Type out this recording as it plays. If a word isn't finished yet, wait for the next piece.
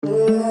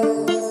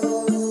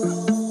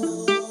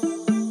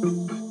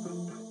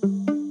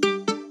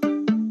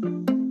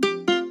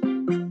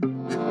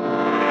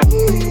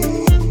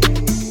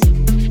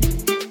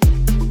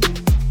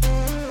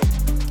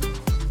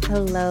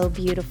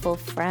beautiful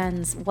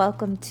friends.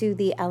 Welcome to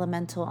the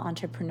Elemental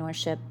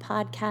Entrepreneurship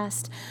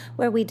Podcast,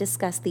 where we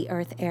discuss the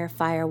earth, air,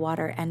 fire,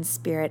 water, and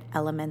spirit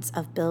elements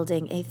of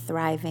building a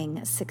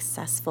thriving,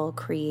 successful,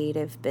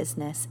 creative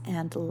business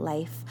and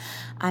life.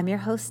 I'm your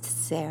host,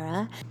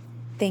 Sarah.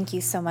 Thank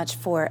you so much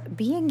for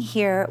being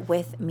here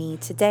with me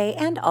today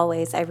and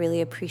always. I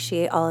really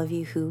appreciate all of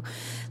you who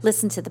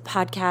listen to the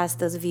podcast,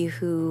 those of you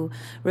who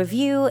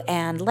review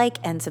and like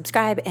and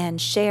subscribe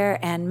and share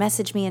and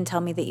message me and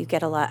tell me that you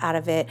get a lot out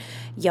of it.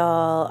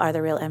 Y'all are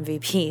the real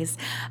MVPs.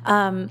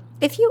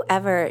 If you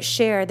ever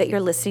share that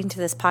you're listening to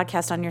this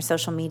podcast on your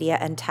social media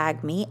and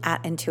tag me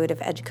at Intuitive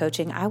Edge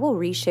Coaching, I will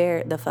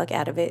reshare the fuck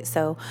out of it.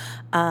 So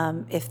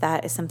if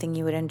that is something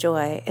you would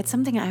enjoy, it's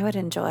something I would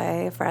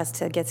enjoy for us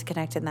to get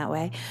connected in that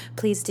way.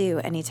 Please do.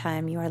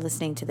 Anytime you are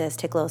listening to this,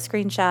 take a little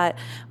screenshot,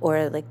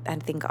 or like I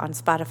think on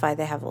Spotify,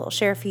 they have a little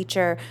share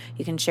feature.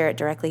 You can share it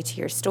directly to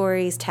your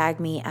stories, tag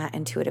me at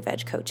Intuitive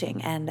Edge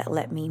Coaching, and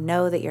let me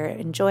know that you're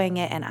enjoying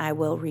it, and I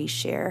will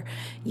reshare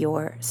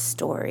your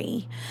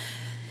story.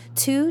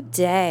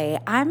 Today,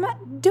 I'm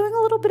doing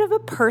a little bit of a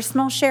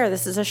personal share.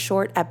 This is a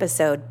short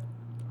episode.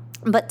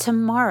 But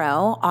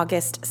tomorrow,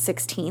 August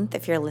 16th,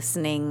 if you're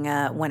listening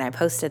when I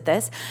posted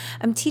this,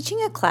 I'm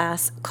teaching a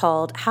class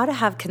called How to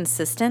Have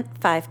Consistent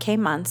 5K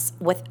Months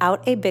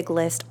Without a Big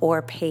List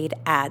or Paid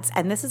Ads.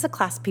 And this is a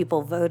class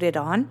people voted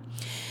on.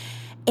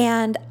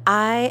 And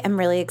I am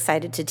really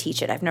excited to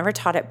teach it. I've never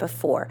taught it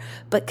before,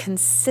 but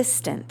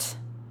consistent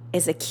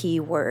is a key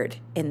word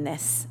in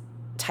this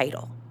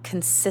title.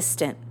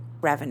 Consistent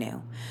revenue.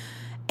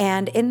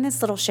 And in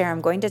this little share, I'm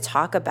going to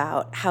talk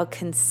about how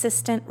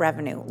consistent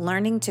revenue,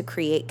 learning to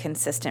create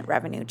consistent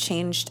revenue,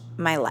 changed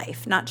my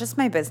life, not just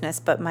my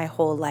business, but my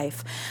whole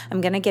life.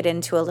 I'm going to get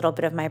into a little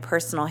bit of my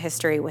personal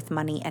history with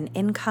money and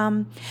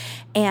income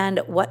and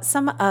what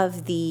some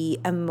of the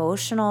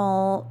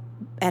emotional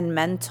and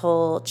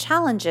mental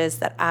challenges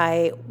that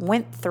I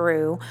went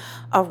through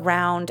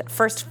around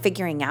first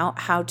figuring out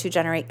how to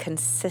generate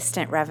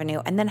consistent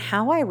revenue, and then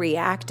how I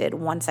reacted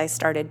once I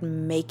started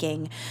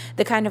making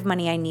the kind of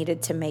money I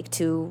needed to make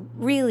to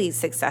really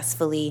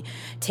successfully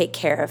take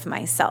care of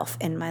myself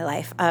in my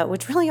life,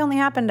 which really only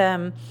happened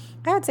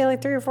I would say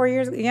like 3 or 4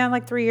 years. Yeah,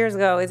 like 3 years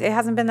ago. It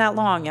hasn't been that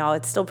long, y'all.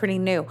 It's still pretty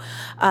new.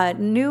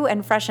 New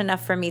and fresh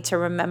enough for me to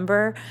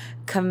remember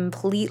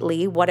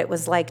completely what it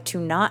was like to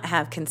not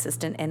have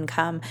consistent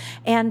income,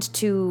 and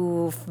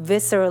to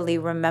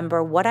viscerally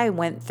remember what I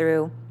went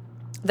through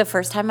the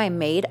first time I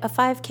made a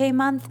 5K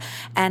month,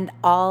 and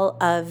all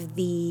of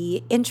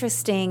the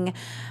interesting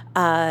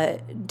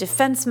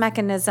defense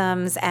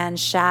mechanisms and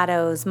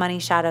shadows, money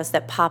shadows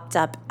that popped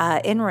up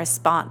in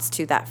response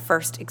to that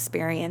first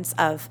experience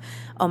of,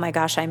 oh my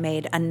gosh, I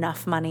made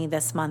enough money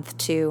this month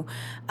to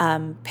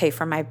pay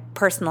for my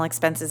personal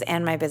expenses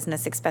and my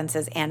business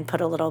expenses and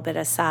put a little bit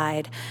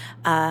aside.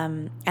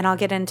 And I'll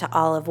get into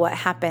all of what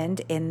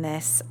happened in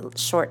this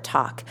short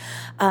talk.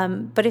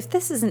 But if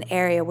this is an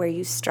area where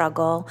you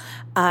struggle,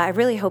 I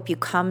really hope you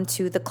come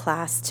to the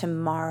class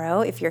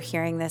tomorrow if you're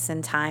hearing this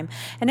in time.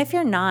 And if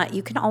you're not,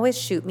 you can always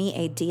shoot me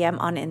a DM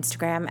on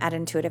Instagram at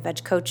Intuitive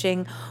Edge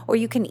Coaching, or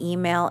you can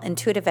email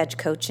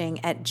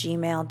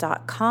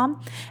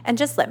intuitiveedgecoaching@gmail.com and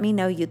just let me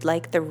know you'd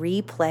like the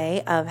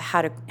replay of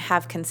how to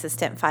have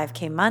consistent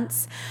 5K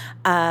months,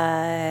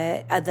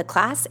 the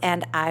class,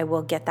 and I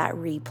will get that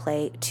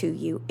replay to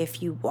you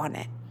if you want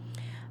it.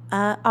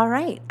 All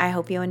right. I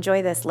hope you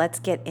enjoy this. Let's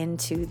get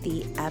into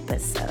the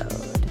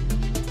episode.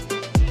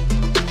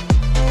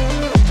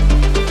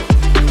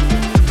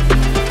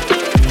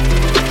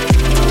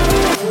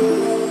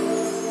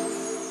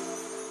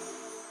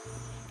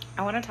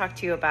 I want to talk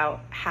to you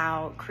about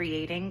how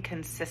creating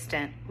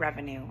consistent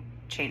revenue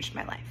changed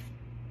my life.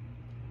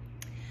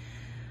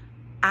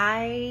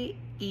 I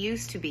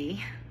used to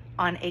be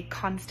on a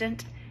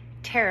constant,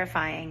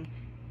 terrifying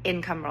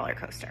income roller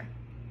coaster.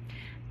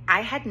 I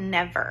had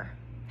never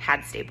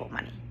had stable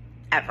money,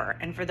 ever.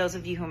 And for those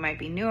of you who might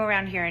be new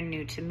around here and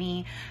new to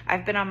me,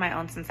 I've been on my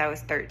own since I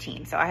was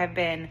 13. So I have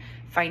been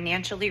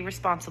financially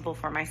responsible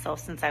for myself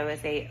since I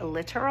was a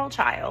literal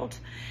child.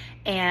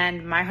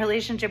 And my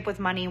relationship with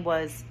money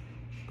was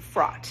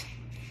fraught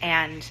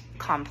and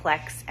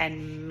complex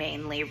and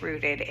mainly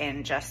rooted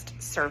in just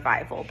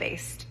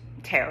survival-based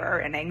terror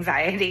and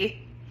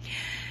anxiety.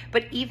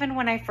 But even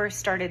when I first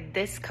started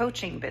this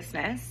coaching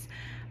business,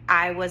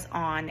 I was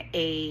on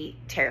a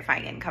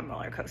terrifying income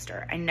roller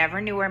coaster. I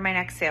never knew where my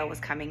next sale was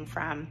coming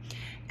from.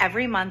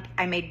 Every month,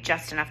 I made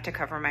just enough to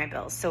cover my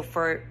bills. So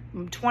for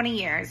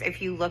 20 years, if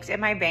you looked at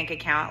my bank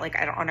account,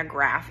 like on a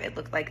graph, it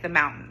looked like the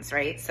mountains,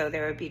 right? So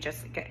there would be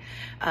just like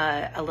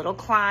a little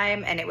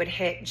climb, and it would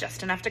hit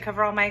just enough to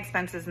cover all my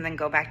expenses and then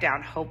go back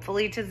down,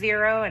 hopefully to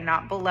zero and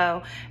not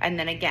below. And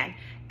then again,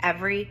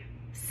 every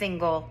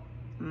single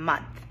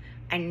month.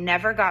 I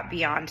never got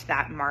beyond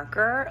that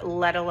marker,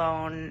 let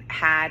alone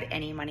had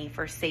any money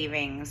for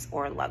savings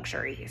or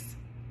luxuries.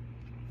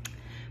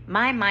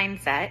 My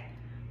mindset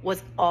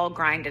was all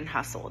grind and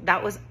hustle.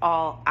 That was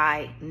all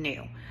I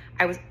knew.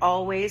 I was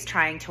always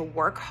trying to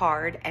work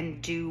hard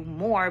and do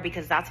more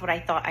because that's what I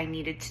thought I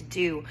needed to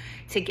do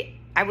to get,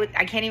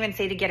 I can't even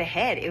say to get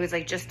ahead. It was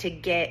like just to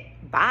get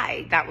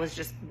by. That was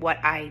just what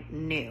I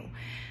knew.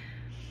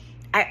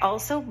 I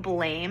also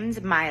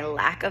blamed my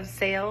lack of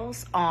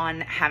sales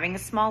on having a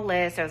small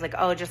list. I was like,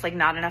 oh, just like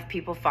not enough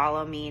people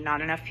follow me, not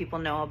enough people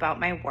know about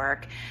my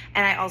work.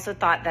 And I also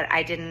thought that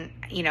I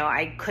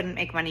couldn't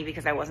make money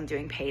because I wasn't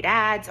doing paid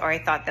ads, or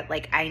I thought that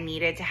like I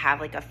needed to have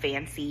like a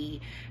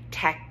fancy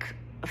tech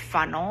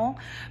funnel,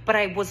 but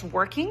I was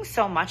working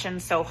so much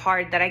and so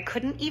hard that I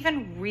couldn't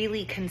even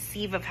really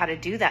conceive of how to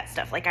do that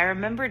stuff. Like I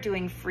remember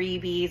doing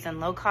freebies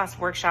and low cost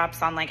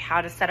workshops on like how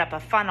to set up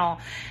a funnel.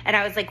 And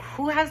I was like,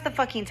 who has the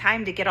fucking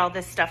time to get all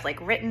this stuff like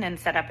written and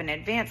set up in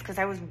advance? Because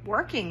I was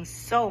working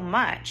so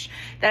much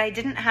that I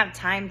didn't have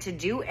time to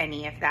do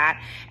any of that.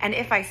 And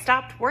if I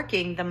stopped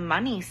working, the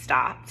money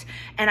stopped.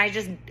 And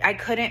I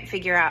couldn't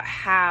figure out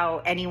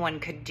how anyone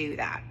could do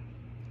that.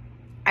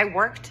 I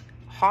worked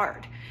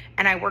hard.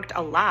 And I worked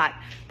a lot,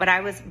 but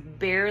I was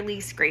barely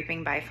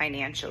scraping by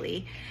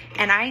financially.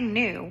 And I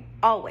knew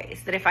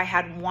always that if I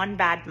had one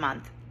bad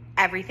month,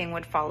 everything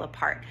would fall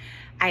apart.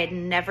 I had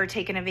never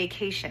taken a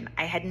vacation.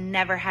 I had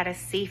never had a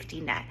safety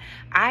net.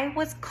 I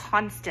was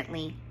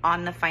constantly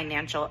on the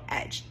financial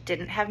edge.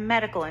 Didn't have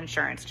medical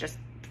insurance, just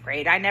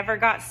prayed I never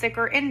got sick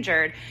or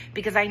injured,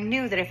 because I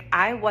knew that if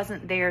I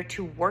wasn't there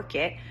to work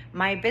it,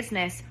 my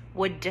business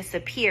would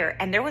disappear,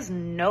 and there was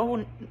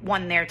no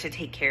one there to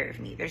take care of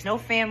me. There's no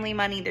family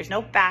money, there's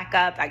no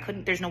backup.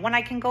 There's no one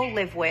I can go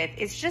live with.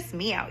 It's just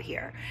me out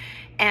here.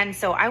 And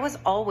so I was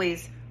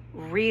always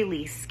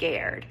really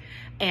scared,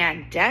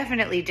 and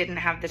definitely didn't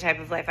have the type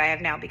of life I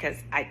have now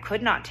because I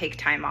could not take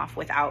time off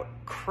without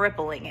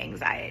crippling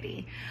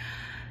anxiety.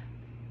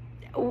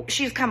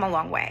 She's come a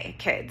long way,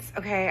 kids.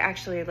 Okay,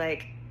 actually,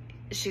 like,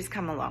 she's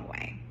come a long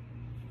way.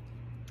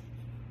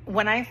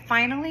 When I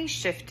finally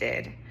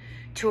shifted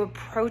to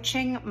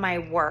approaching my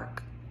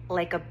work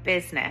like a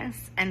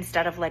business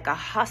instead of like a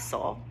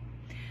hustle,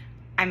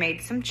 I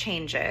made some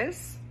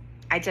changes.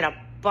 I did a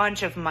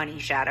bunch of money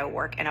shadow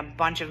work and a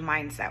bunch of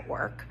mindset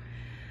work.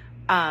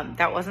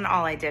 That wasn't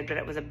all I did, but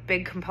it was a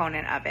big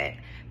component of it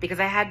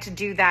because I had to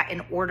do that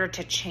in order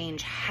to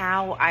change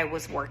how I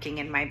was working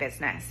in my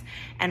business.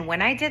 And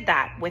when I did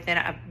that, within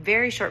a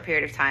very short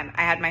period of time,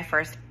 I had my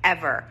first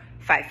ever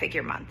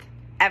 5-figure month,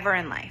 ever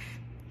in life.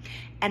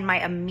 And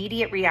my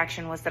immediate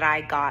reaction was that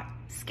I got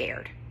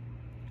scared.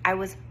 I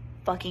was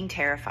fucking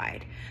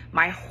terrified.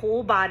 My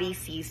whole body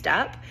seized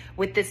up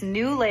with this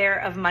new layer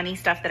of money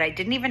stuff that I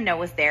didn't even know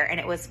was there. And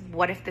it was,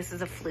 what if this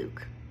is a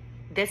fluke?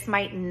 This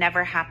might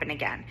never happen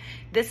again.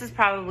 This is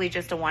probably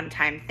just a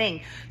one-time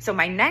thing. So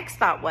my next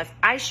thought was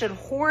I should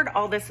hoard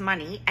all this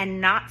money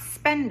and not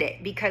spend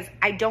it because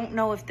I don't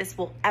know if this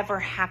will ever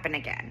happen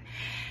again.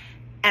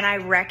 And I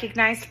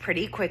recognized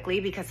pretty quickly,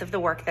 because of the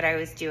work that I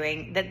was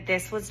doing, that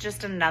this was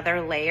just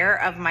another layer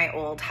of my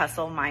old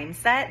hustle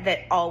mindset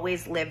that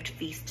always lived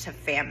feast to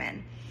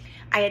famine.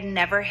 I had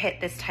never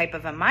hit this type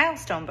of a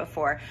milestone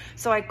before,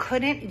 so I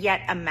couldn't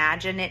yet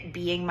imagine it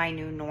being my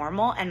new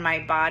normal, and my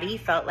body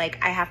felt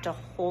like I have to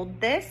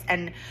hold this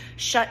and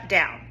shut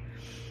down.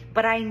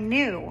 But I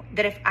knew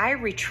that if I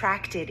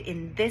retracted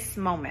in this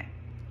moment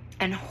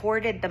and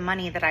hoarded the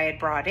money that I had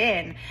brought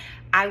in,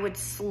 I would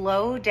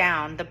slow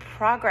down the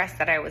progress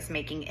that I was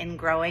making in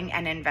growing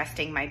and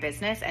investing my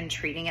business and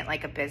treating it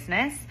like a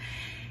business.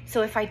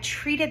 So if I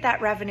treated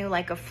that revenue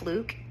like a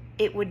fluke,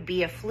 it would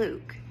be a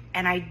fluke.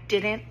 And I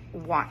didn't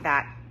want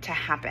that to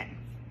happen.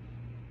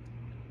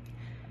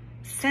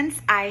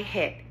 Since I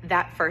hit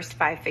that first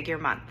 5-figure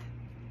month,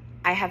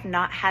 I have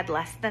not had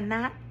less than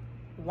that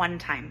one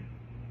time.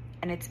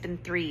 And it's been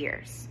 3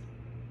 years.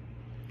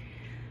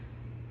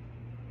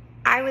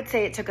 I would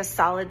say it took a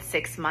solid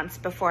 6 months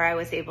before I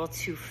was able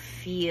to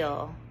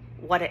feel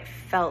what it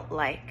felt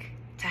like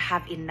to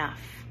have enough.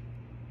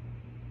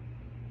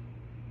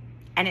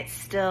 And it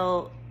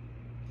still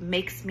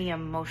makes me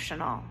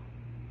emotional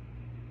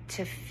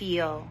to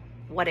feel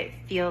what it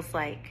feels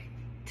like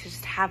to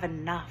just have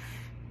enough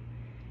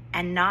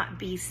and not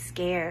be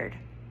scared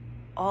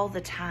all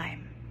the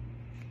time.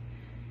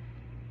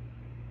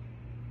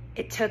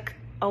 It took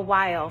a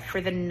while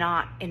for the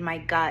knot in my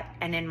gut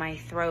and in my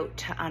throat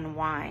to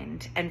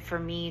unwind, and for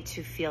me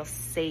to feel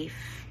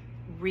safe,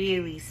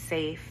 really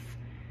safe,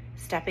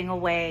 stepping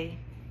away,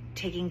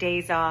 taking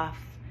days off,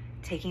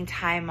 taking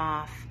time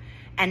off,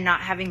 and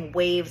not having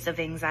waves of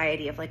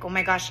anxiety of like, oh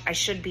my gosh, I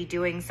should be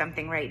doing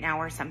something right now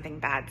or something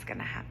bad's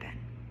gonna happen.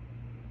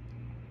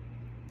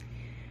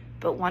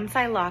 But once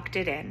I locked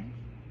it in,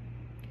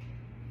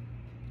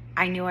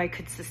 I knew I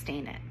could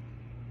sustain it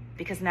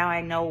because now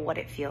I know what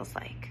it feels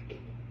like.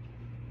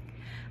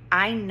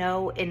 I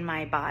know in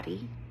my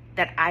body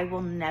that I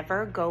will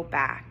never go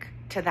back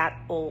to that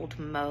old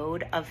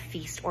mode of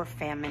feast or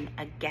famine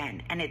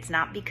again. And it's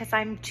not because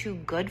I'm too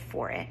good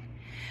for it,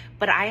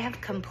 but I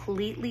have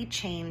completely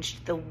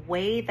changed the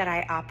way that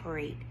I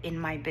operate in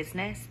my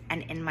business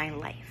and in my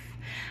life.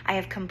 I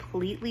have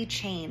completely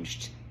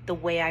changed the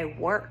way I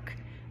work,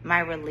 my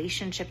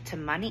relationship to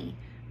money,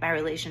 my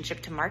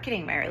relationship to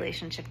marketing, my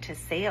relationship to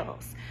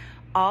sales.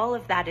 All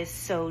of that is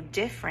so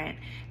different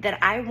that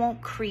I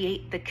won't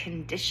create the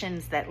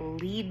conditions that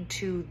lead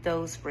to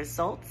those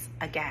results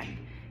again,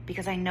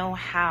 because I know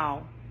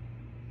how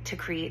to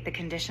create the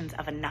conditions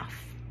of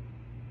enough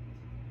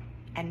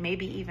and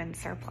maybe even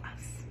surplus.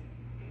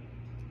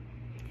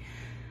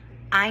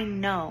 I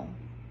know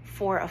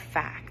for a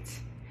fact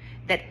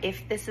that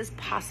if this is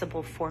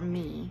possible for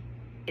me,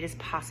 it is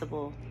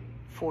possible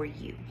for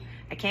you.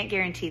 I can't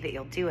guarantee that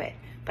you'll do it,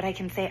 but I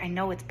can say I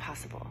know it's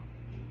possible.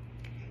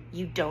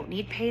 You don't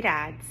need paid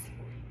ads.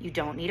 You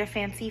don't need a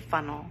fancy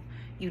funnel.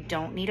 You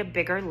don't need a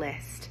bigger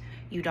list.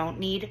 You don't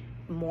need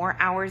more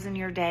hours in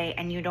your day,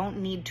 and you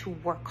don't need to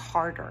work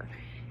harder.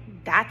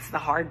 That's the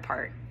hard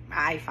part.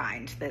 I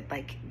find that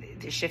like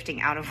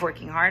shifting out of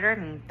working harder,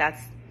 and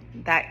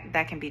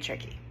that can be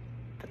tricky,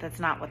 but that's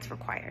not what's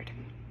required.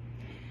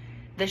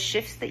 The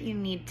shifts that you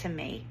need to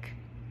make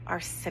are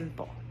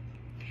simple,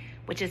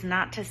 which is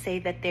not to say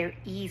that they're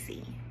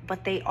easy,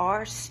 but they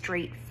are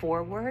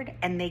straightforward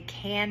and they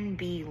can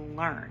be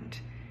learned.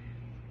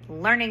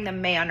 Learning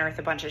them may unearth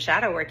a bunch of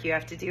shadow work you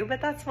have to do,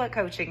 but that's what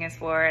coaching is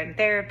for, and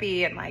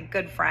therapy and like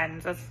good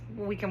friends.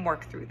 We can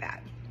work through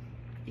that,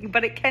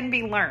 but it can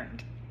be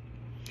learned.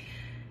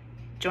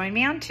 Join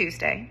me on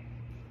Tuesday,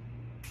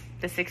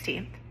 the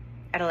 16th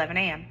at 11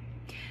 a.m.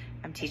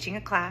 I'm teaching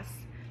a class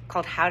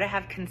called How to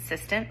Have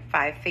Consistent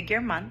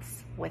 5-Figure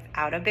Months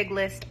Without a Big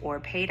List or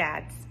Paid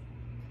Ads.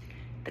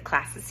 The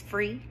class is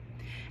free,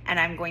 and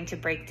I'm going to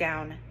break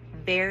down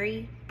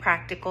very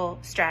practical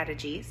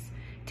strategies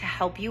to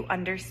help you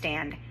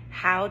understand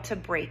how to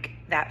break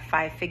that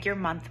 5-figure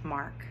month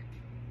mark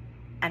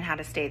and how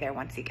to stay there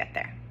once you get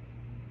there.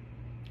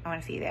 I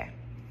want to see you there.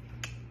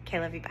 Okay,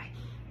 love you, bye.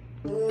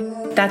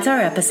 That's our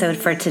episode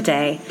for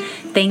today.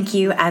 Thank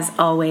you, as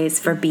always,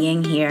 for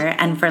being here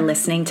and for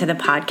listening to the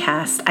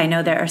podcast. I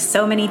know there are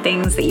so many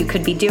things that you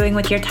could be doing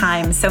with your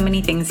time, so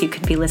many things you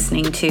could be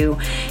listening to.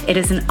 It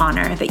is an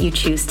honor that you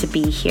choose to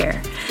be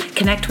here.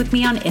 Connect with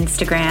me on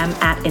Instagram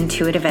at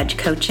Intuitive Edge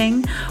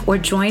Coaching, or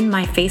join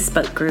my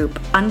Facebook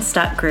group,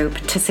 Unstuck Group,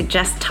 to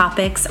suggest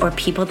topics or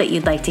people that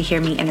you'd like to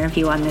hear me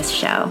interview on this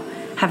show.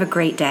 Have a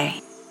great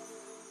day.